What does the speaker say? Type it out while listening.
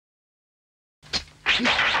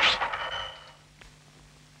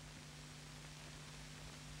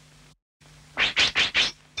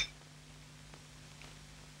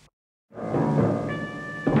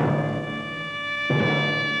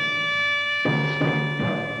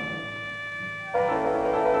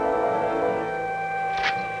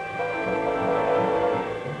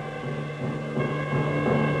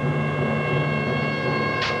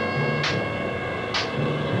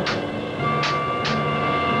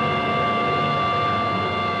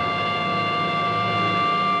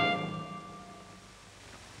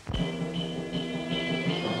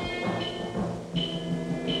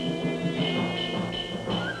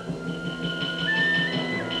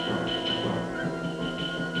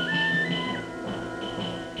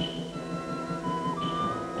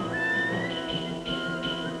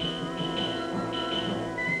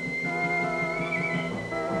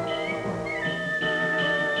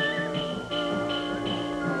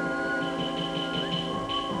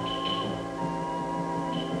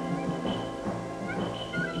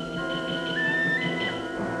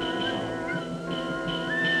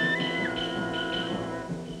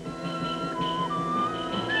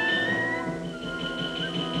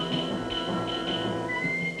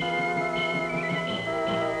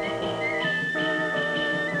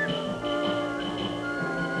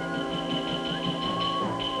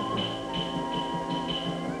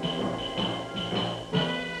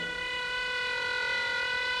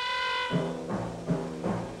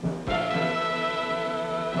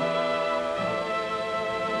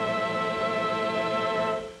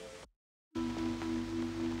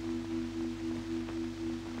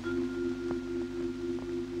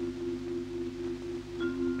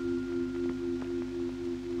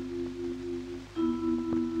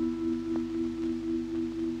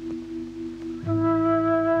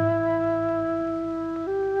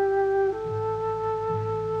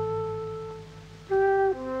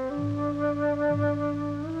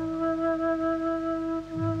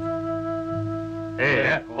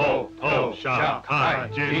Sha, Kai,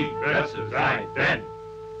 Ji, Retsu, Zai, Den.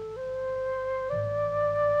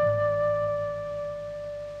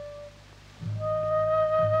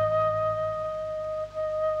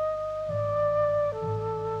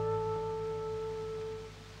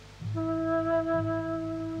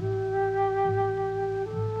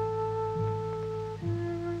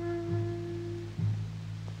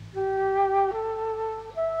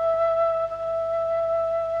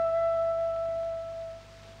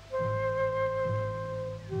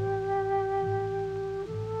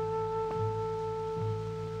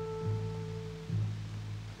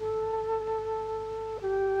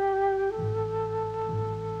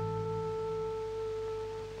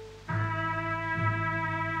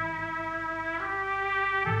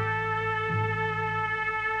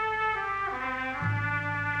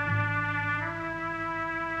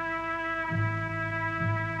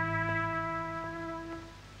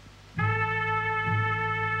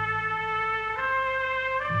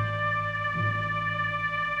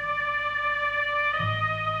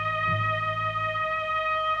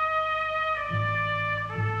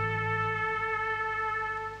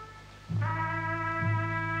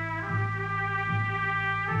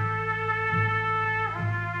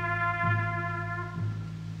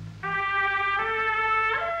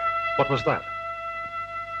 What was that?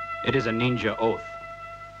 It is a ninja oath.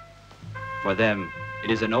 For them, it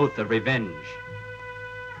is an oath of revenge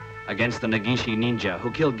against the Nagishi ninja who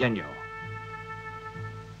killed Genyo.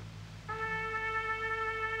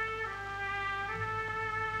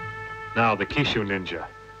 Now the Kishu ninja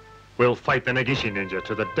will fight the Nagishi ninja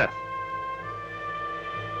to the death.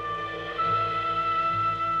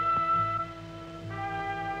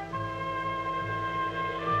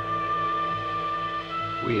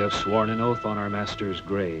 We have sworn an oath on our master's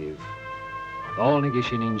grave. All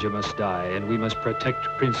Nagishi ninja must die, and we must protect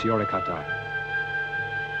Prince Yorikata.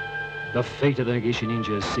 The fate of the Nagishi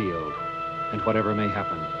ninja is sealed, and whatever may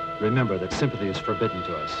happen, remember that sympathy is forbidden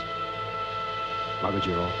to us.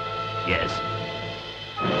 Magojiro. Yes.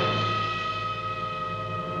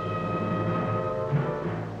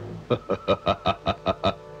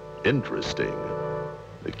 Interesting.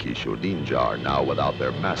 The Kishu ninja are now without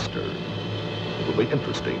their master. It will be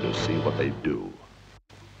interesting to see what they do.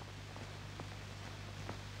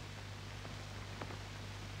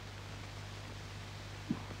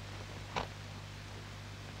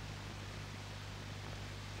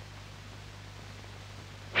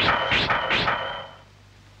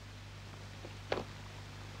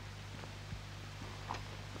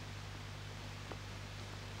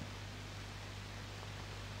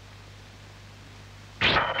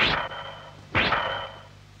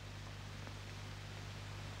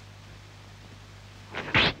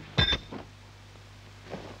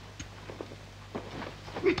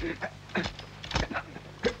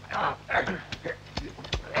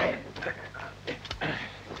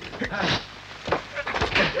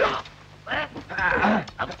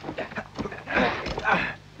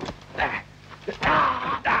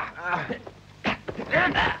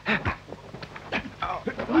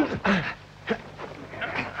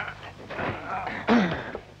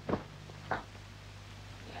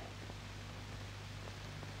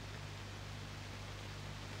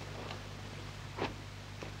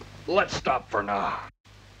 Let's stop for now.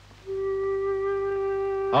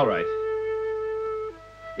 All right.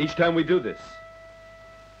 Each time we do this,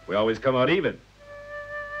 we always come out even.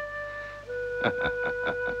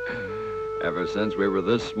 Ever since we were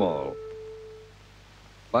this small.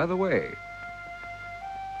 By the way,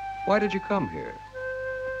 why did you come here?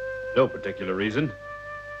 No particular reason.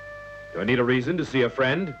 Do I need a reason to see a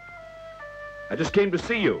friend? I just came to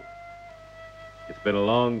see you. It's been a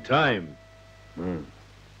long time.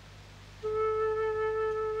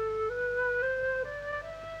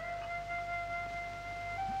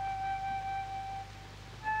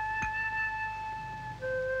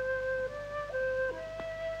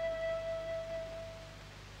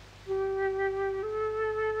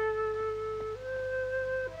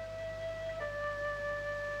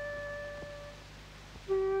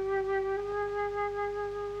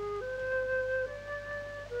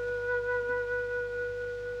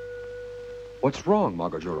 What's wrong,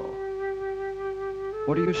 Magajuro?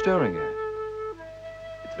 What are you staring at?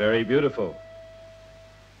 It's very beautiful.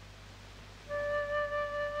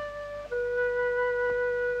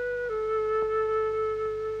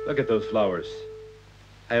 Look at those flowers.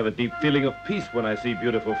 I have a deep feeling of peace when I see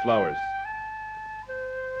beautiful flowers.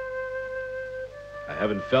 I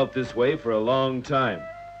haven't felt this way for a long time.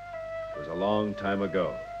 It was a long time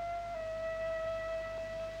ago.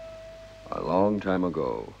 A long time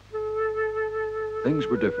ago. Things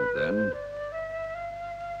were different then.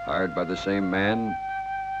 Hired by the same man,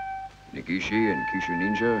 Negishi and Kishu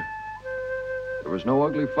Ninja. There was no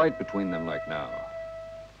ugly fight between them like now.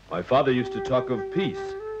 My father used to talk of peace.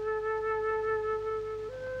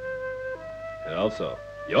 And also,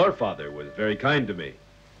 your father was very kind to me.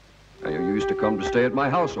 And you used to come to stay at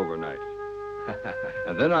my house overnight.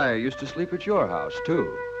 And then I used to sleep at your house,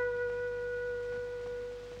 too.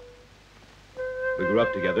 We grew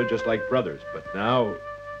up together just like brothers, but now...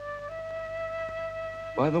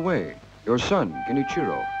 By the way, your son,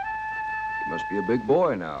 Genichiro, he must be a big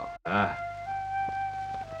boy now. Ah.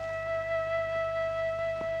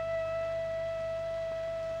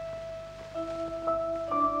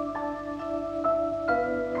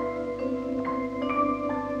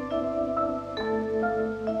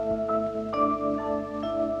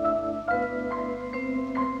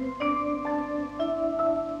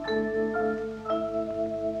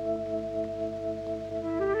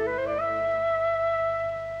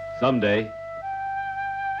 Someday,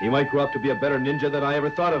 he might grow up to be a better ninja than I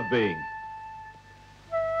ever thought of being.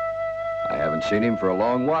 I haven't seen him for a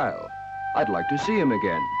long while. I'd like to see him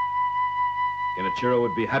again. Genichiro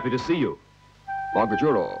would be happy to see you.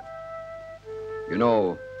 Magajuro, you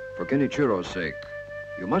know, for Genichiro's sake,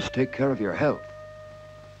 you must take care of your health.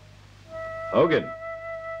 Hogan,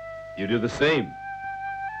 you do the same.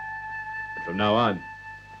 And from now on,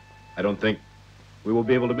 I don't think we will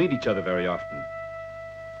be able to meet each other very often.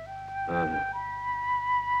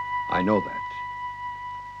 I know that.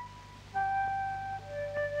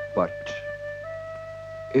 But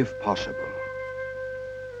if possible...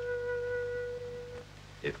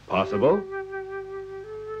 If possible?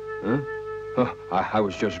 Huh? Oh, I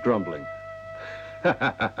was just grumbling.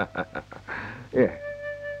 Yeah.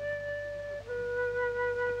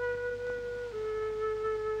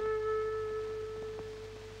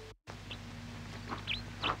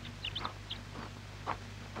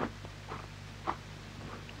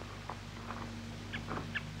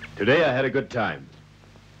 Today I had a good time.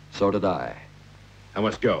 So did I. I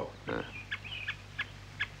must go.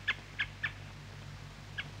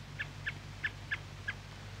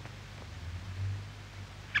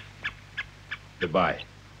 Goodbye.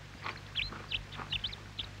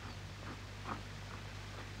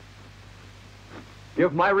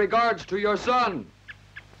 Give my regards to your son.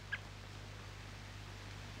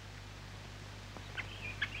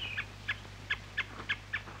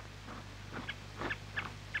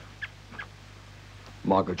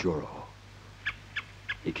 Magajuro.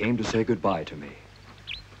 He came to say goodbye to me.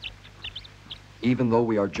 Even though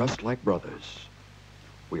we are just like brothers,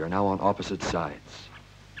 we are now on opposite sides.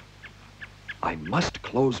 I must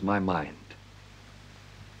close my mind.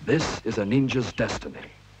 This is a ninja's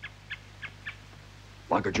destiny.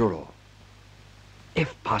 Magajuro,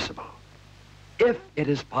 if possible, if it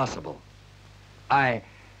is possible. I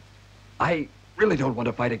really don't want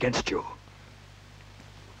to fight against you.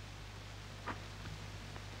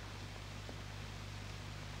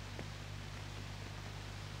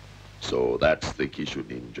 So that's the Kishu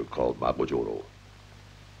ninja called Magojoro.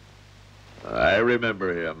 I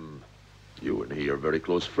remember him. You and he are very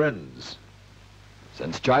close friends.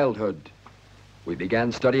 Since childhood, we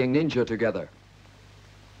began studying ninja together.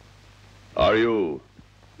 Are you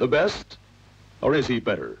the best, or is he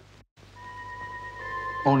better?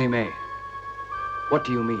 Onime, what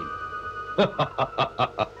do you mean?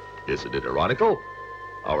 Isn't it ironical?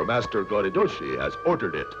 Our master Garidoshi has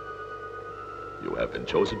ordered it. You have been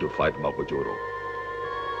chosen to fight Magojoro.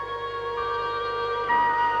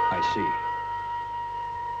 I see.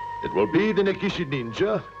 It will be the Negishi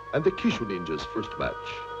ninja and the Kishu ninja's first match.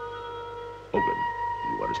 Hogan, do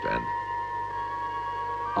you understand?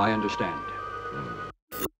 I understand.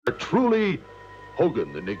 Truly,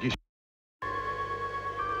 Hogan the Negishi.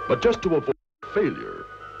 But just to avoid failure,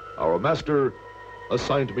 our master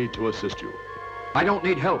assigned me to assist you. I don't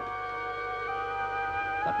need help.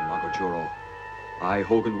 That Magojoro, I,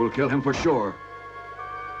 Hogan, will kill him for sure.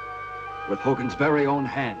 With Hogan's very own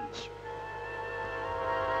hands.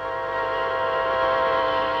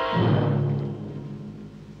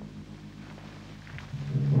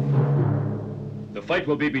 The fight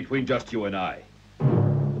will be between just you and I.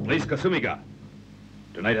 The place Kasumiga.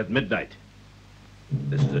 Tonight at midnight.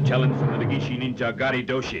 This is a challenge from the Negishi ninja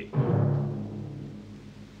Garidoshi.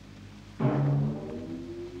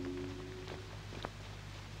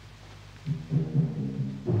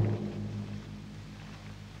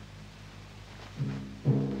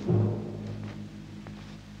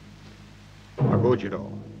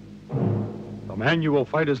 Magojiro, the man you will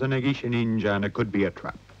fight is a Negishi ninja, and it could be a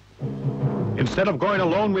trap. Instead of going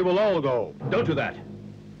alone, we will all go. Don't do that.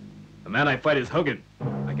 The man I fight is Hogan.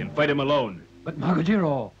 I can fight him alone. But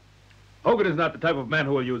Magojiro... Hogan is not the type of man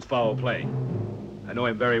who will use foul play. I know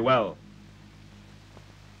him very well.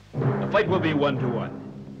 The fight will be 1-to-1.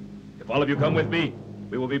 If all of you come with me,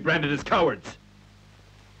 we will be branded as cowards.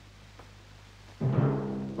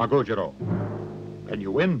 Magojiro, can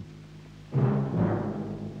you win?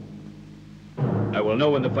 I will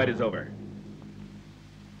know when the fight is over.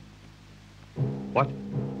 What?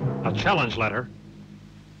 A challenge letter?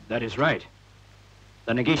 That is right.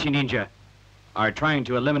 The Negishi ninja are trying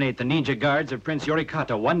to eliminate the ninja guards of Prince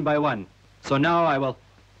Yorikata one by one. So now I will...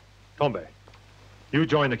 Tombe, you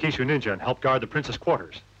join the Kishu ninja and help guard the prince's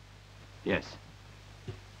quarters. Yes.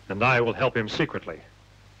 And I will help him secretly.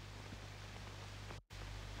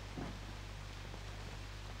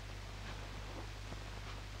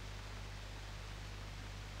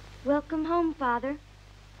 Welcome home, Father.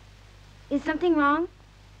 Is something wrong?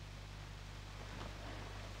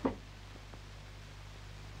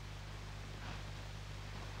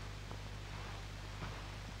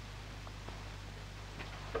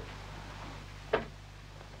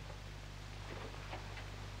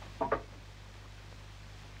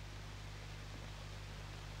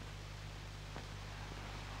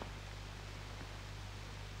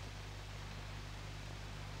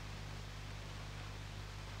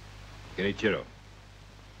 Genichiro,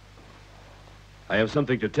 I have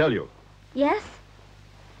something to tell you. Yes?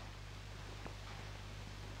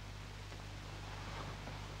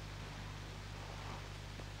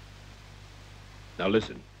 Now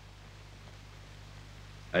listen.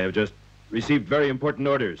 I have just received very important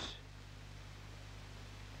orders.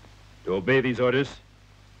 To obey these orders,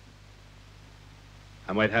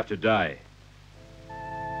 I might have to die.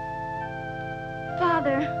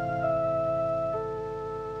 Father.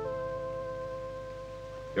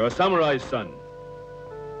 You're a samurai's son,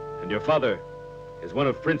 and your father is one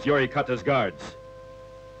of Prince Yorikata's guards.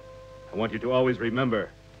 I want you to always remember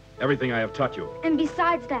everything I have taught you. And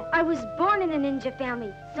besides that, I was born in a ninja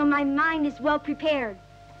family, so my mind is well prepared.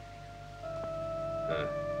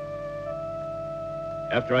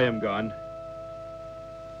 After I am gone,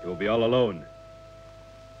 you will be all alone.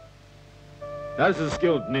 Not as a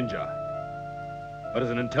skilled ninja, but as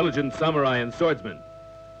an intelligent samurai and swordsman.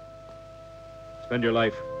 Spend your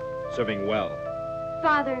life serving well.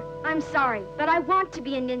 Father, I'm sorry, but I want to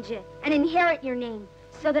be a ninja and inherit your name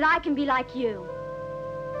so that I can be like you.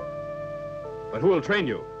 But who will train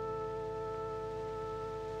you?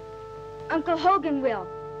 Uncle Hogan will.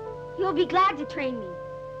 He'll be glad to train me.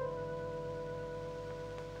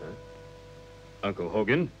 Uncle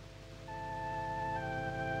Hogan?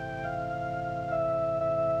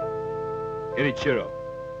 Genichiro,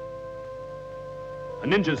 a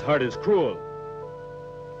ninja's heart is cruel.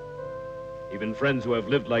 Even friends who have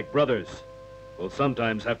lived like brothers will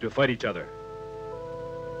sometimes have to fight each other.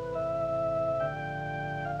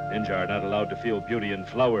 Ninja are not allowed to feel beauty in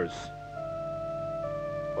flowers,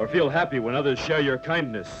 or feel happy when others share your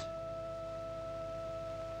kindness.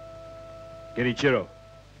 Genichiro,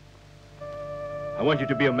 I want you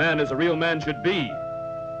to be a man as a real man should be.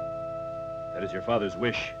 That is your father's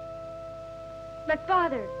wish. But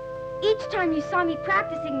Father, each time you saw me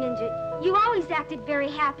practicing ninja, you always acted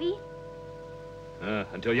very happy.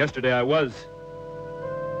 Until yesterday I was.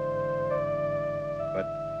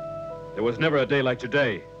 But there was never a day like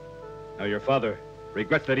today. Now your father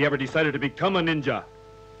regrets that he ever decided to become a ninja.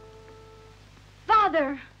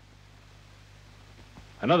 Father!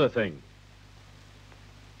 Another thing.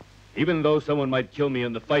 Even though someone might kill me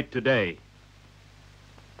in the fight today,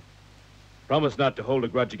 promise not to hold a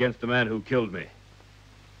grudge against the man who killed me.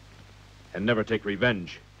 And never take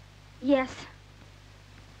revenge. Yes.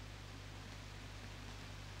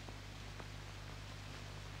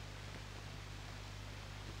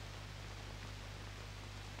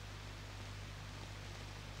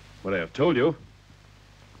 What I have told you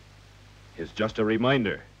is just a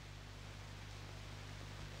reminder.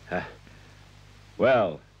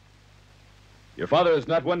 Well, your father is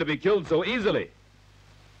not one to be killed so easily.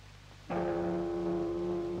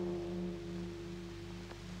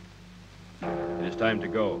 It is time to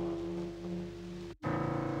go.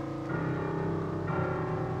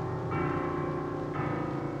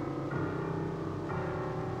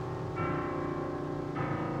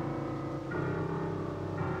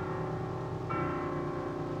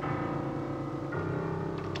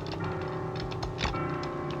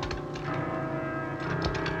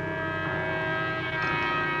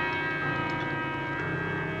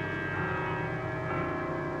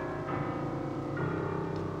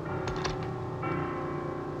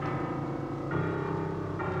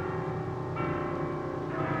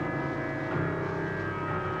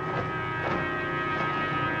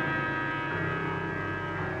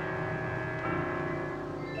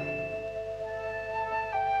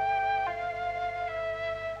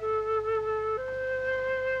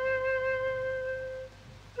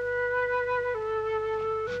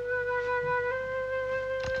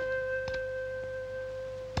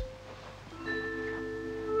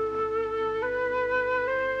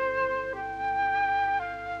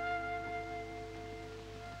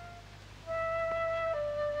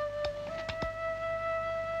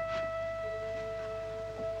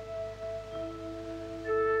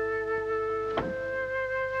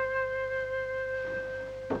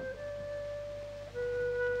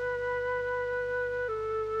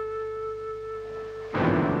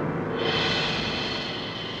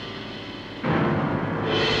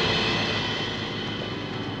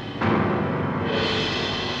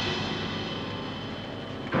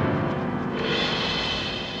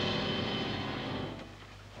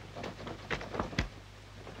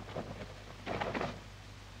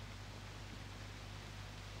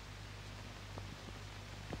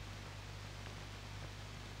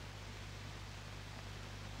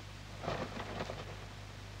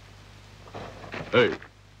 Hey.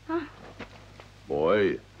 Huh?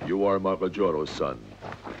 Boy, you are Makajoro's son.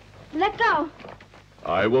 Let go.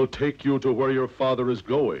 I will take you to where your father is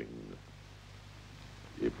going.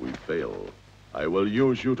 If we fail, I will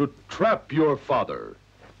use you to trap your father.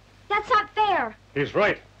 That's not fair. He's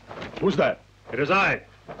right. Who's that? It is I.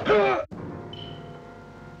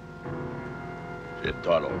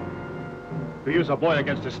 Shintaro, To use a boy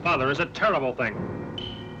against his father is a terrible thing.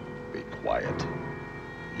 be quiet.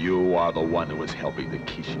 You are the one who is helping the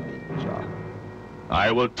Kishi Ninja.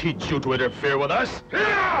 I will teach you to interfere with us.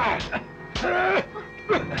 I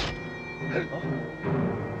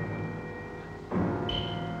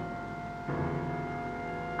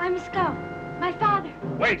must go. My father.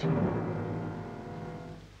 Wait!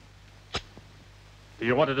 Do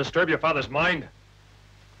you want to disturb your father's mind?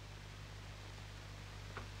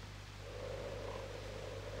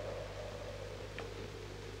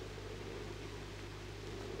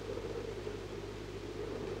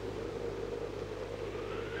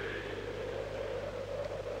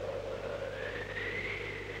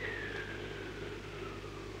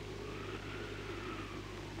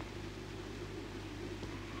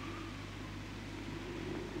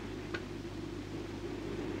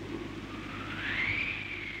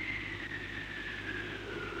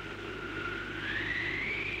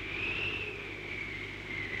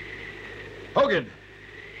 Hogan!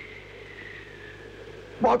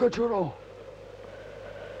 Makajuro!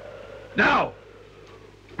 Now!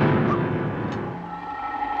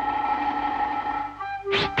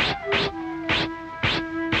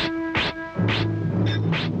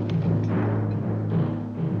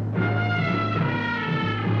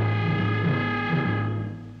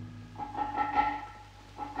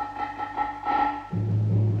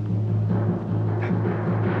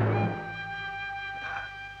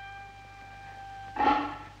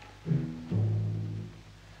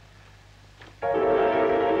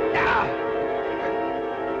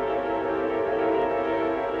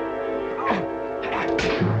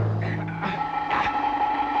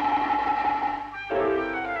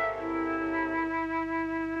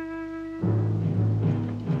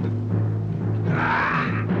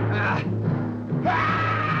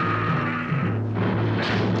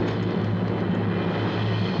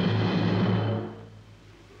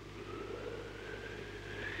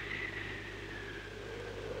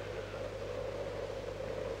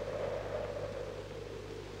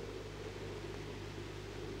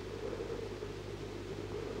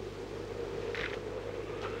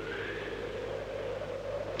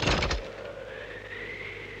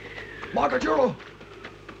 Makajuro!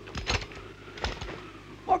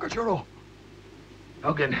 Makajuro!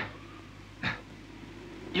 Hogan,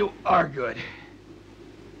 you are good.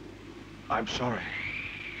 I'm sorry.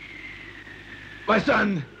 My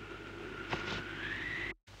son!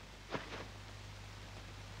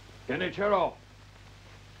 Genichiro!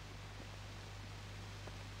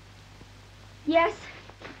 Yes?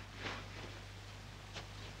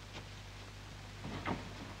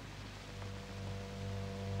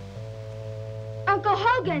 Uncle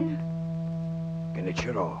Hogan!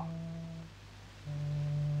 Genichiro.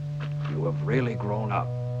 You have really grown up.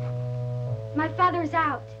 My father's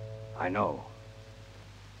out. I know.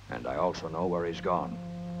 And I also know where he's gone.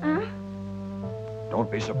 Huh?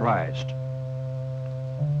 Don't be surprised.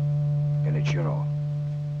 Genichiro.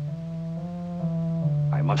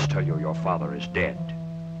 I must tell you your father is dead.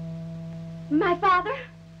 My father?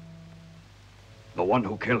 The one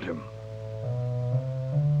who killed him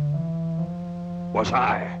was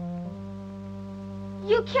I.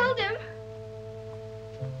 You killed him?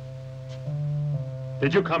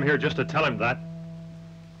 Did you come here just to tell him that?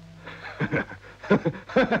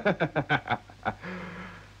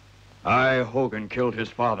 I, Hogan, killed his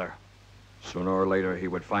father. Sooner or later, he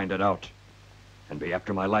would find it out and be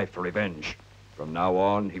after my life for revenge. From now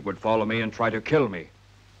on, he would follow me and try to kill me.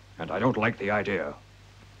 And I don't like the idea.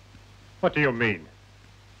 What do you mean?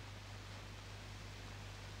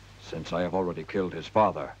 Since I have already killed his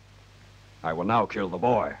father, I will now kill the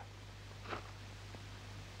boy.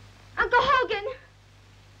 Uncle Hogan!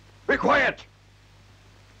 Be quiet!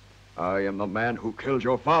 I am the man who killed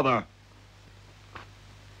your father.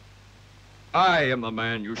 I am the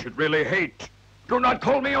man you should really hate. Do not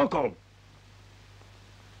call me uncle.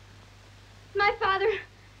 My father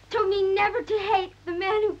told me never to hate the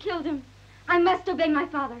man who killed him. I must obey my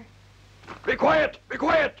father. Be quiet! Be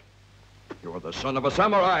quiet! You are the son of a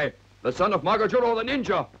samurai, the son of Magajuro the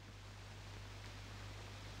ninja.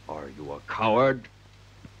 Are you a coward?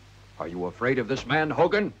 Are you afraid of this man,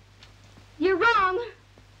 Hogan? You're wrong.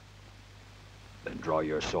 Then draw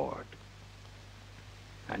your sword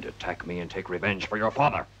and attack me and take revenge for your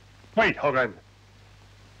father. Wait, Hogan.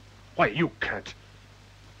 Why, you can't.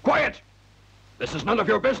 Quiet! This is none of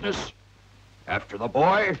your business. After the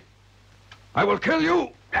boy, I will kill you.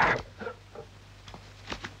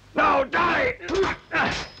 Now die!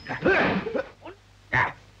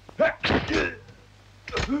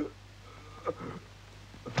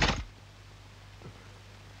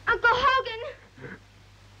 Uncle Hogan!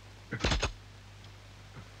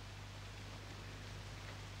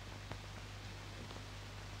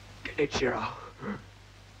 Genichiro,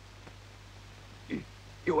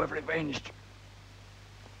 you have revenged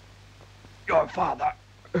your father.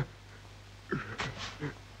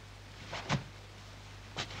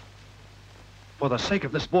 For the sake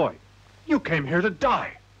of this boy, you came here to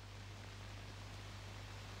die.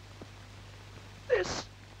 This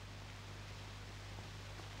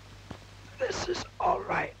is all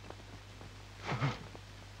right.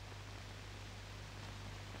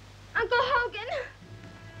 Uncle Hogan!